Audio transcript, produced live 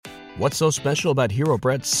What's so special about Hero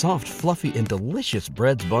Bread's soft, fluffy, and delicious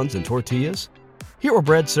breads, buns, and tortillas? Hero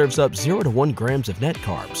Bread serves up 0 to 1 grams of net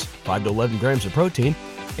carbs, 5 to 11 grams of protein,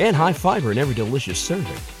 and high fiber in every delicious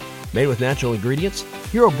serving. Made with natural ingredients,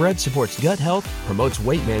 Hero Bread supports gut health, promotes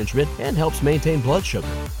weight management, and helps maintain blood sugar.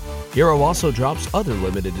 Hero also drops other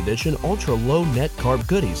limited edition ultra-low net carb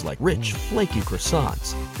goodies like rich, flaky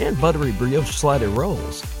croissants and buttery brioche slider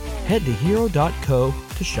rolls. Head to hero.co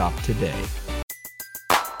to shop today.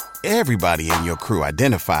 Everybody in your crew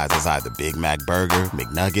identifies as either Big Mac Burger,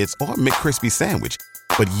 McNuggets, or McCrispy Sandwich.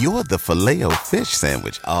 But you're the Filet-O-Fish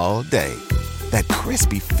Sandwich all day. That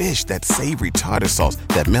crispy fish, that savory tartar sauce,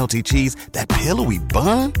 that melty cheese, that pillowy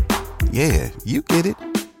bun. Yeah, you get it.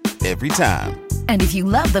 Every time. And if you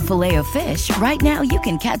love the Filet-O-Fish, right now you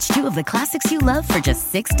can catch 2 of the classics you love for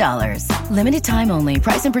just $6. Limited time only.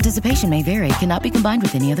 Price and participation may vary. Cannot be combined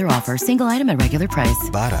with any other offer. Single item at regular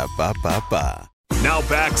price. Ba-da-ba-ba-ba. Now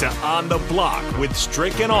back to On the Block with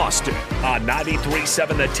Strick and Austin on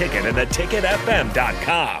 93.7 The Ticket and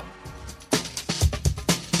theticketfm.com.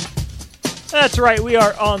 That's right. We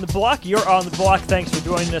are On the Block. You're On the Block. Thanks for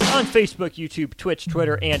joining us on Facebook, YouTube, Twitch,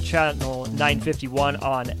 Twitter, and Channel 951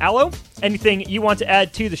 on Allo. Anything you want to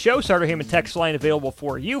add to the show, Starter Heyman text line available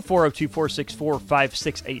for you,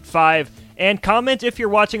 402-464-5685. And comment if you're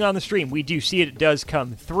watching on the stream. We do see it. It does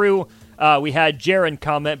come through. We had Jaren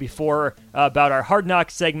comment before about our Hard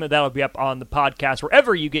Knocks segment. That'll be up on the podcast,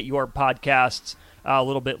 wherever you get your podcasts, a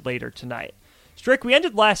little bit later tonight. Strick, we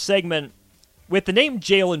ended last segment with the name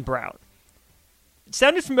Jaylen Brown. It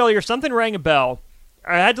sounded familiar. Something rang a bell.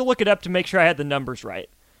 I had to look it up to make sure I had the numbers right.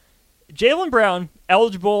 Jaylen Brown,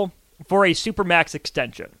 eligible for a Supermax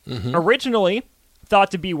extension. Mm-hmm. Originally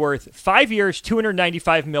thought to be worth 5 years,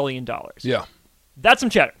 $295 million. Yeah. That's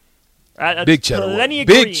some cheddar. Big cheddar work.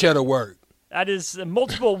 Big cheddar work. That is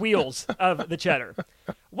multiple wheels of the cheddar.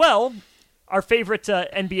 Well, our favorite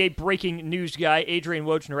NBA breaking news guy, Adrian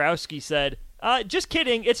Wojnarowski, said, just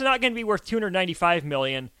kidding, it's not going to be worth $295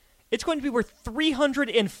 million. It's going to be worth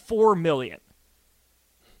 $304 million.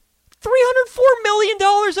 $304 million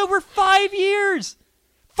over 5 years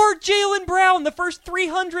for Jaylen Brown, the first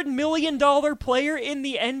 $300 million player in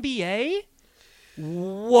the NBA?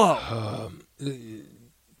 Whoa.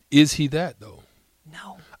 Is he that, though?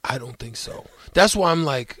 No. I don't think so. That's why I'm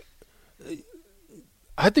like,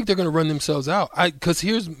 I think they're going to run themselves out. Because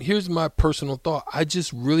here's my personal thought. I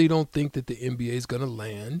just really don't think that the NBA is going to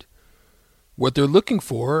land what they're looking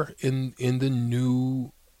for in the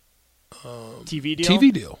new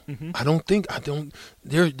TV deal. Mm-hmm. I don't.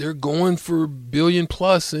 They're going for $1 billion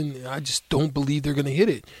plus, and I just don't believe they're going to hit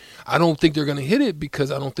it. I don't think they're going to hit it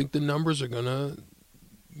because I don't think the numbers are gonna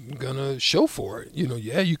show for it.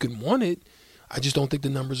 Yeah, you can want it. I just don't think the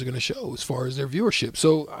numbers are going to show as far as their viewership.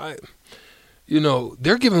 So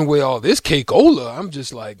they're giving away all this cake-ola. I'm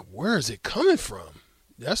just like, where is it coming from?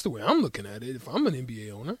 That's the way I'm looking at it if I'm an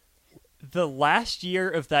NBA owner. The last year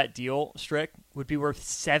of that deal, Strick, would be worth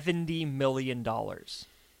 $70 million. Man,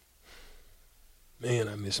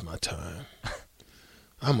 I miss my time.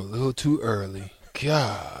 I'm a little too early.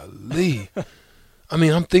 Golly. I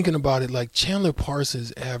mean, I'm thinking about it like Chandler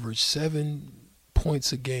Parsons averaged 7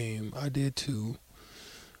 points a game. I did too.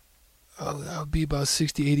 I'll be about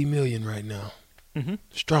 60, 80 million right now. Mm-hmm.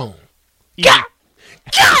 Strong. Yeah.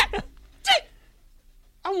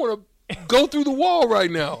 I want to go through the wall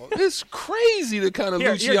right now. It's crazy the kind of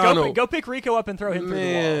Luciano. Go pick Rico up and throw him through the wall.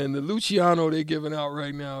 Man, the Luciano they're giving out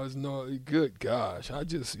right now is no good. Gosh,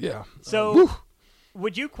 So,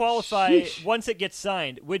 would you qualify once it gets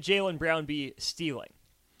signed? Would Jaylen Brown be stealing?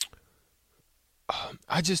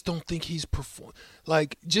 I just don't think he's performed.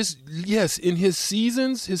 Yes, in his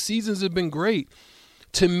seasons have been great.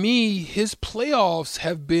 To me, his playoffs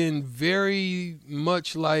have been very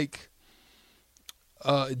much like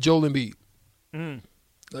Joel Embiid.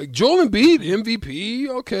 Like Joel Embiid, MVP,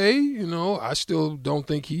 okay, I still don't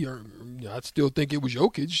think I still think it was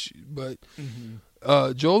Jokic, but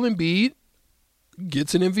Joel Embiid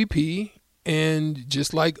gets an MVP, and he's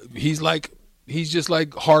just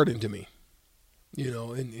like Harden to me,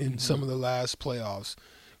 in some of the last playoffs.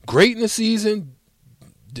 Great in the season,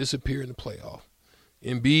 disappear in the playoff.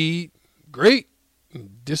 Embiid, great,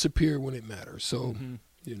 disappear when it matters. So,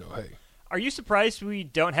 hey. Are you surprised we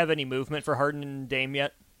don't have any movement for Harden and Dame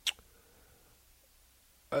yet?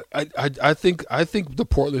 I think the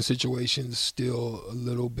Portland situation is still a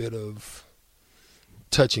little bit of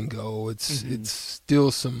touch and go. It's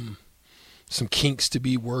still some kinks to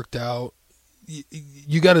be worked out.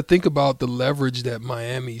 You got to think about the leverage that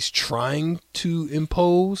Miami's trying to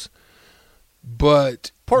impose,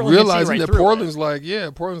 but Portland can see realizing right that through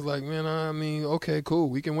Portland's like, man, I mean, okay, cool,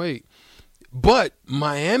 we can wait. But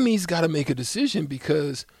Miami's got to make a decision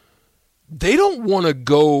because they don't want to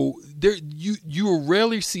go there. You will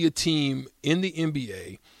rarely see a team in the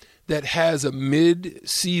NBA that has a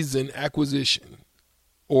mid-season acquisition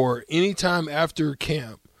or any time after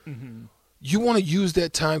camp. Mm-hmm. You want to use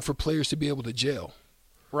that time for players to be able to gel.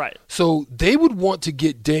 Right. So they would want to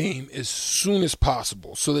get Dame as soon as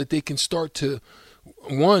possible so that they can start to,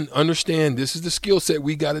 one, understand this is the skill set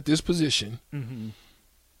we got at this position. Mm-hmm.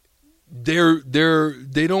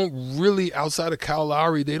 They don't really, outside of Kyle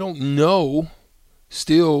Lowry, they don't know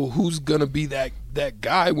still who's going to be that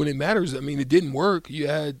guy when it matters. I mean, it didn't work. You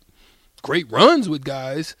had great runs with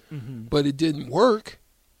guys, but it didn't work.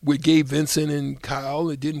 With Gabe Vincent and Kyle,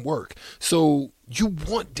 it didn't work. So you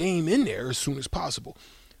want Dame in there as soon as possible.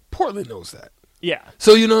 Portland knows that. Yeah.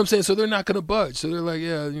 So you know what I'm saying? So they're not going to budge. So they're like,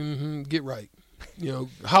 yeah, get right.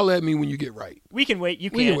 Holler at me when you get right. We can wait. You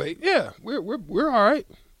can. We can wait. Yeah, we're all right.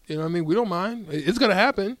 You know what I mean? We don't mind. It's going to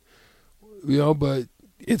happen. But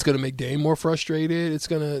it's going to make Dame more frustrated. It's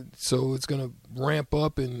going to ramp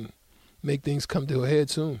up and make things come to a head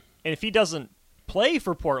soon. And if he doesn't play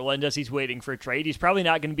for Portland as he's waiting for a trade, he's probably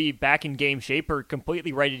not going to be back in game shape or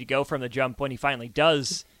completely ready to go from the jump when he finally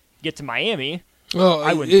does get to Miami. Well,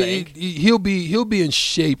 I wouldn't think he'll be in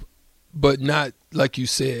shape, but not like you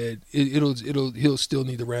said. He'll still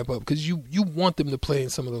need to ramp up because you want them to play in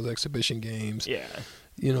some of those exhibition games. Yeah.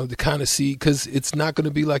 To kind of see, because it's not going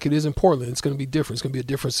to be like it is in Portland. It's going to be different. It's going to be a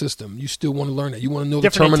different system. You still want to learn that. You want to know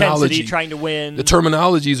different the terminology. Intensity, trying to win. The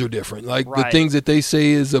terminologies are different. Like the things that they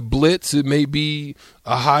say is a blitz, it may be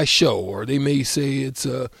a high show, or they may say it's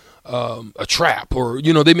a trap, or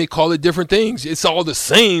they may call it different things. It's all the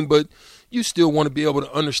same, but you still want to be able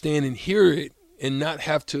to understand and hear it and not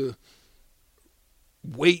have to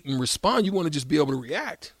wait and respond. You want to just be able to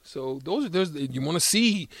react. So you want to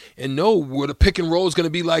see and know what a pick and roll is going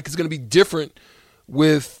to be like. It's going to be different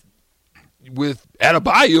with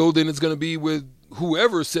Adebayo than it's going to be with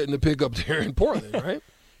whoever's setting the pick up there in Portland, right?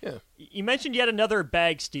 Yeah. You mentioned yet another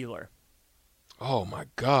bag stealer. Oh my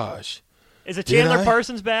gosh. Is it Chandler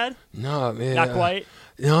Parsons bad? No, man. Not quite.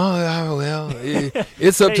 No, well,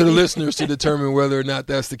 it's up to the listeners to determine whether or not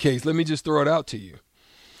that's the case. Let me just throw it out to you.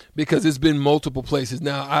 Because it's been multiple places.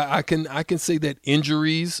 Now, I can say that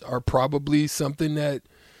injuries are probably something that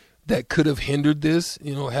could have hindered this.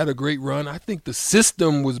 Had a great run. I think the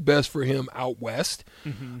system was best for him out west,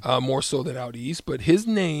 more so than out east. But his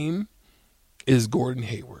name is Gordon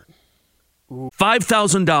Hayward.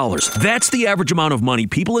 $5,000. That's the average amount of money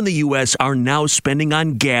people in the U.S. are now spending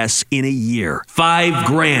on gas in a year.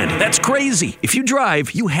 $5,000. That's crazy. If you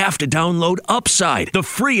drive, you have to download Upside, the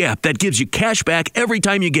free app that gives you cash back every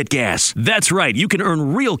time you get gas. That's right. You can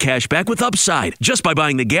earn real cash back with Upside just by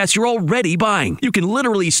buying the gas you're already buying. You can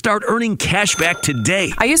literally start earning cash back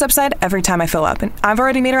today. I use Upside every time I fill up, and I've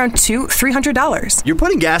already made around $300. You're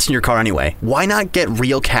putting gas in your car anyway. Why not get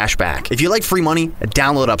real cash back? If you like free money,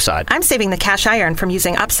 download Upside. I'm saving the cash I earn from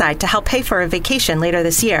using Upside to help pay for a vacation later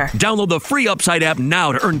this year. Download the free Upside app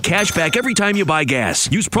now to earn cash back every time you buy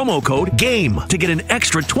gas. Use promo code GAME to get an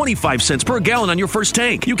extra 25 cents per gallon on your first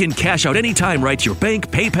tank. You can cash out anytime right to your bank,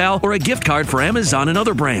 PayPal, or a gift card for Amazon and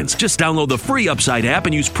other brands. Just download the free Upside app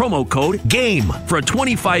and use promo code GAME for a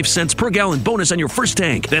 25 cents per gallon bonus on your first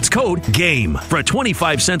tank. That's code GAME for a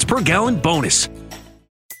 25 cents per gallon bonus.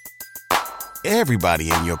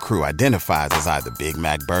 Everybody in your crew identifies as either Big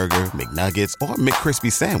Mac Burger, McNuggets, or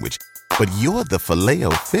McCrispy Sandwich. But you're the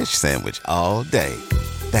Filet-O-Fish Sandwich all day.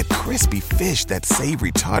 That crispy fish, that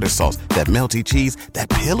savory tartar sauce, that melty cheese, that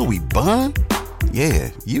pillowy bun.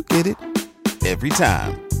 Yeah, you get it. Every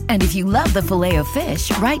time. And if you love the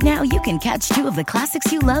Filet-O-Fish, right now you can catch two of the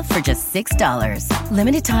classics you love for just $6.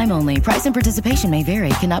 Limited time only. Price and participation may vary.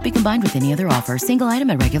 Cannot be combined with any other offer. Single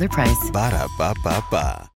item at regular price.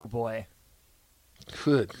 Ba-da-ba-ba-ba. Oh boy.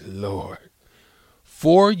 Good Lord.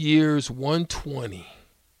 4 years, 120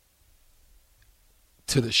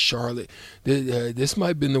 to the Charlotte. This might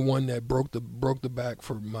have been the one that broke the back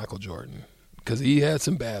for Michael Jordan because he had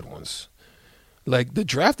some bad ones. Like the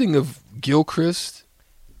drafting of Gilchrist,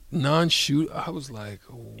 non-shoot, I was like,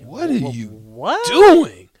 what are you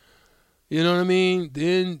doing? You know what I mean?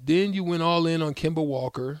 Then you went all in on Kemba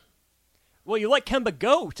Walker. Well, you let Kemba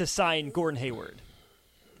go to sign Gordon Hayward.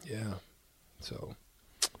 Yeah. So,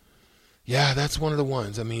 yeah, that's one of the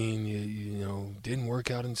ones. I mean, didn't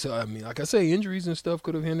work out. And so, I mean, like I say, injuries and stuff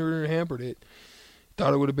could have hindered or hampered it.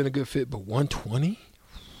 Thought it would have been a good fit, but 120?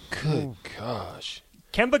 Good gosh.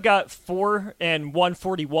 Kemba got 4 and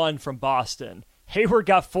 141 from Boston. Hayward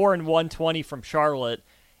got 4 and 120 from Charlotte.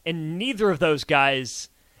 And neither of those guys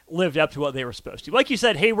lived up to what they were supposed to. Like you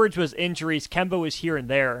said, Hayward's was injuries, Kemba was here and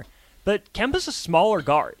there, but Kemba's a smaller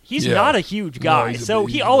guard. He's not a huge guy, so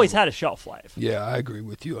he always had a shelf life. Yeah, I agree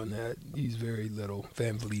with you on that. He's very little,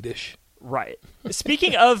 Van Vliet-ish. Right.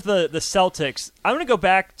 Speaking of the Celtics, I'm going to go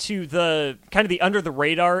back to the kind of the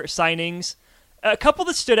under-the-radar signings. A couple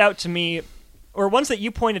that stood out to me, or ones that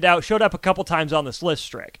you pointed out, showed up a couple times on this list,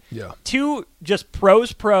 Strick. Yeah. 2 just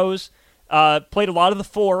pros, played a lot of the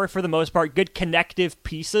 4 for the most part, good connective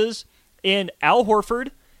pieces. In Al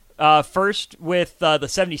Horford, first with the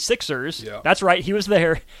 76ers. Yeah. That's right, he was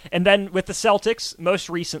there. And then with the Celtics, most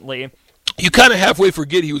recently. You kind of halfway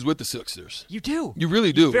forget he was with the Sixers. You do. You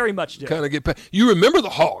really do. You very much do. Kind of get past. You remember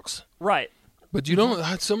the Hawks. Right. But you don't.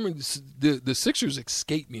 The Sixers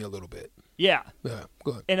escape me a little bit. Yeah. Yeah,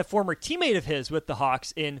 go ahead. And a former teammate of his with the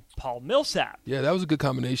Hawks in Paul Millsap. Yeah, that was a good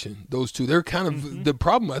combination, those two. They're kind of the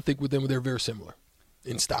problem, I think, with them, they're very similar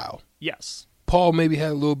in style. Yes. Paul maybe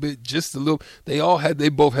had a little bit, just a little. They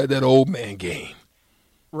both had that old man game.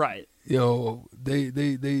 Right. You know, they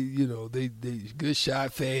good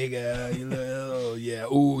shot fake.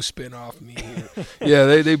 Spin off me. Yeah,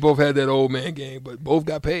 they both had that old man game, but both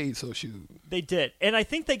got paid. So shoot. They did, and I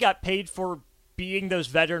think they got paid for being those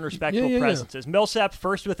veteran, respectable presences. Yeah. Millsap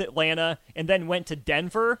first with Atlanta, and then went to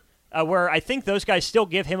Denver, where I think those guys still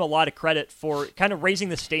give him a lot of credit for kind of raising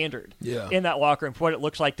the standard in that locker room for what it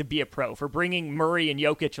looks like to be a pro, for bringing Murray and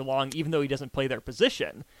Jokic along, even though he doesn't play their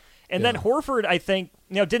position. And then Horford, I think,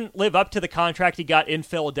 didn't live up to the contract he got in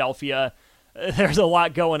Philadelphia. There's a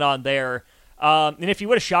lot going on there. And if he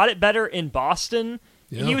would have shot it better in Boston,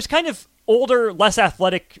 he was kind of older, less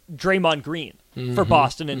athletic Draymond Green for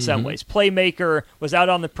Boston in some ways. Playmaker, was out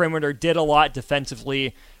on the perimeter, did a lot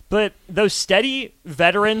defensively. But those steady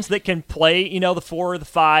veterans that can play, the 4 or the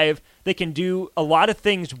 5, they can do a lot of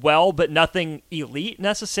things well, but nothing elite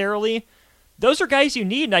necessarily. Those are guys you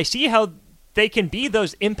need, and I see how they can be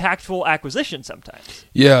those impactful acquisitions sometimes.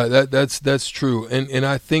 Yeah, that's true, and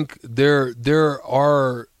I think it's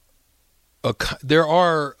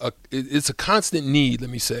a constant need. Let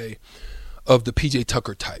me say, of the PJ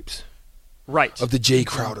Tucker types, right? Of the Jay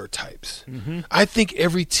Crowder types. I think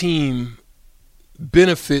every team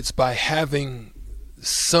benefits by having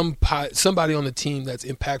somebody on the team that's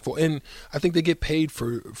impactful, and I think they get paid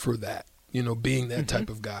for that. Being that type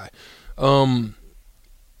of guy.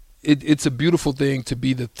 It's a beautiful thing to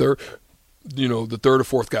be the third or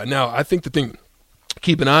fourth guy. Now, I think the thing to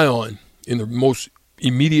keep an eye on in the most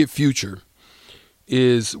immediate future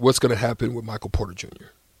is what's going to happen with Michael Porter Jr.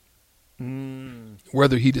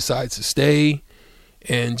 Whether he decides to stay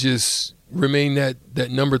and just remain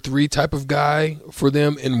that number 3 type of guy for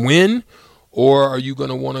them and win, or are you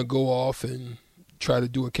going to want to go off and try to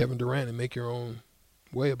do a Kevin Durant and make your own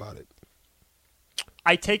way about it?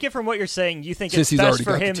 I take it from what you're saying, you think it's best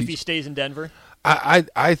for him if he stays in Denver?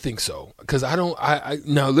 I think so, because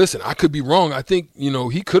now listen, I could be wrong. I think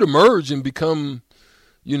he could emerge and become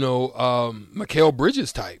Mikal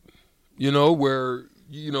Bridges type, where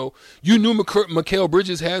you knew Mikal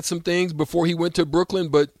Bridges had some things before he went to Brooklyn,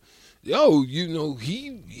 but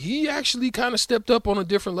he actually kind of stepped up on a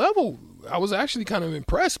different level. I was actually kind of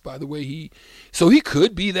impressed by the way he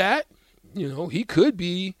could be that, he could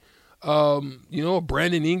be. A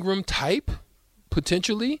Brandon Ingram type,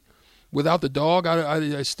 potentially, without the dog.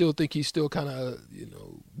 I still think he's still kind of,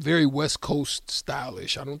 very West Coast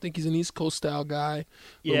stylish. I don't think he's an East Coast style guy,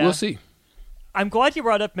 but we'll see. I'm glad you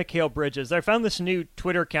brought up Mikal Bridges. I found this new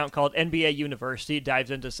Twitter account called NBA University. It dives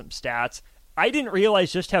into some stats. I didn't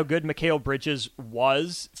realize just how good Mikal Bridges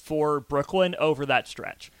was for Brooklyn over that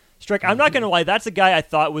stretch. Strick, I'm not going to lie, that's a guy I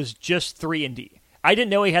thought was just 3-and-D. I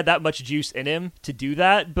didn't know he had that much juice in him to do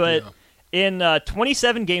that, but in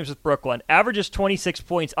 27 games with Brooklyn, averages 26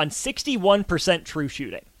 points on 61% true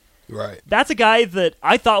shooting. Right. That's a guy that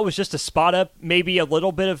I thought was just a spot-up, maybe a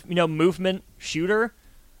little bit of movement shooter.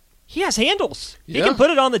 He has handles. He can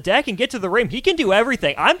put it on the deck and get to the rim. He can do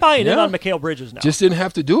everything. I'm buying in on Mikal Bridges now. Just didn't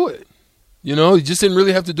have to do it. He just didn't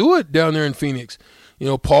really have to do it down there in Phoenix.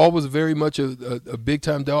 Paul was very much a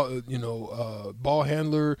big-time, ball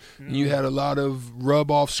handler. And you had a lot of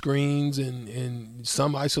rub-off screens and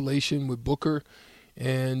some isolation with Booker.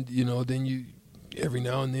 And, then you every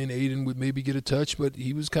now and then Aiden would maybe get a touch, but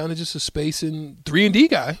he was kind of just a space and 3-and-D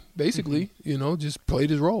guy, basically. Just played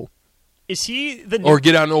his role. Is he the or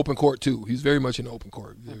get out in open court, too. He's very much in open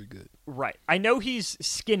court. Very good. Right. I know he's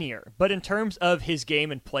skinnier, but in terms of his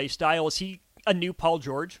game and play style, is he a new Paul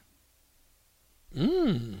George?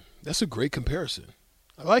 That's a great comparison.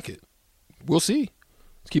 I like it. We'll see.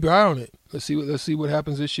 keep your eye on it. Let's see what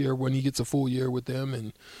happens this year when he gets a full year with them,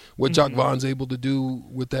 and what Jock Vaughn's able to do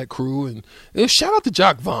with that crew. And shout out to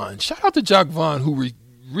Jock Vaughn. Shout out to Jock Vaughn, who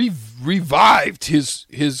revived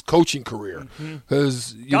his coaching career,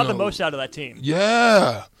 because got the most out of that team.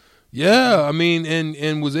 Yeah. I mean,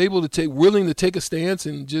 and was able to willing to take a stance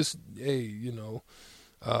and just, hey,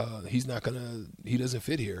 he doesn't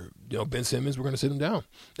fit here. Ben Simmons, we're gonna sit him down.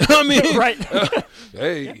 I mean, right?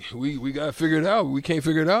 Hey, we gotta figure it out. We can't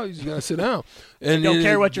figure it out. You just gotta sit down. And don't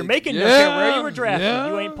care what you're making. Don't care where you were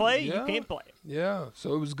drafted. You ain't play. You can't play. Yeah.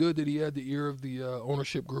 So it was good that he had the ear of the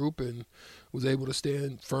ownership group and was able to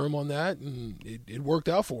stand firm on that, and it worked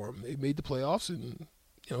out for him. They made the playoffs, and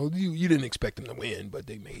you didn't expect them to win, but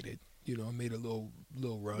they made it. Made a little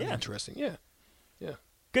run. Yeah. Interesting. Yeah.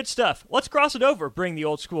 Good stuff. Let's cross it over. Bring the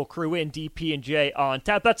old school crew in, DP and J on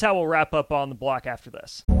tap. That's how we'll wrap up on the block after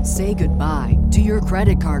this. Say goodbye to your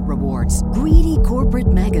credit card rewards. Greedy corporate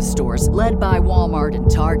mega stores, led by Walmart and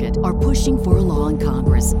Target, are pushing for a law in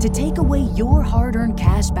Congress to take away your hard-earned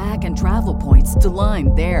cash back and travel points to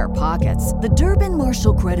line their pockets. The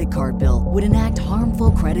Durbin-Marshall credit card bill would enact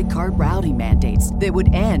harmful credit card routing mandates that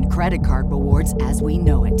would end credit card rewards as we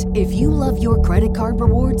know it. If you love your credit card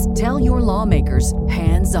rewards, tell your lawmakers,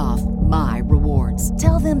 hands off my rewards.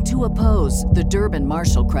 Tell them to oppose the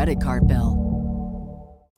Durbin-Marshall credit card bill.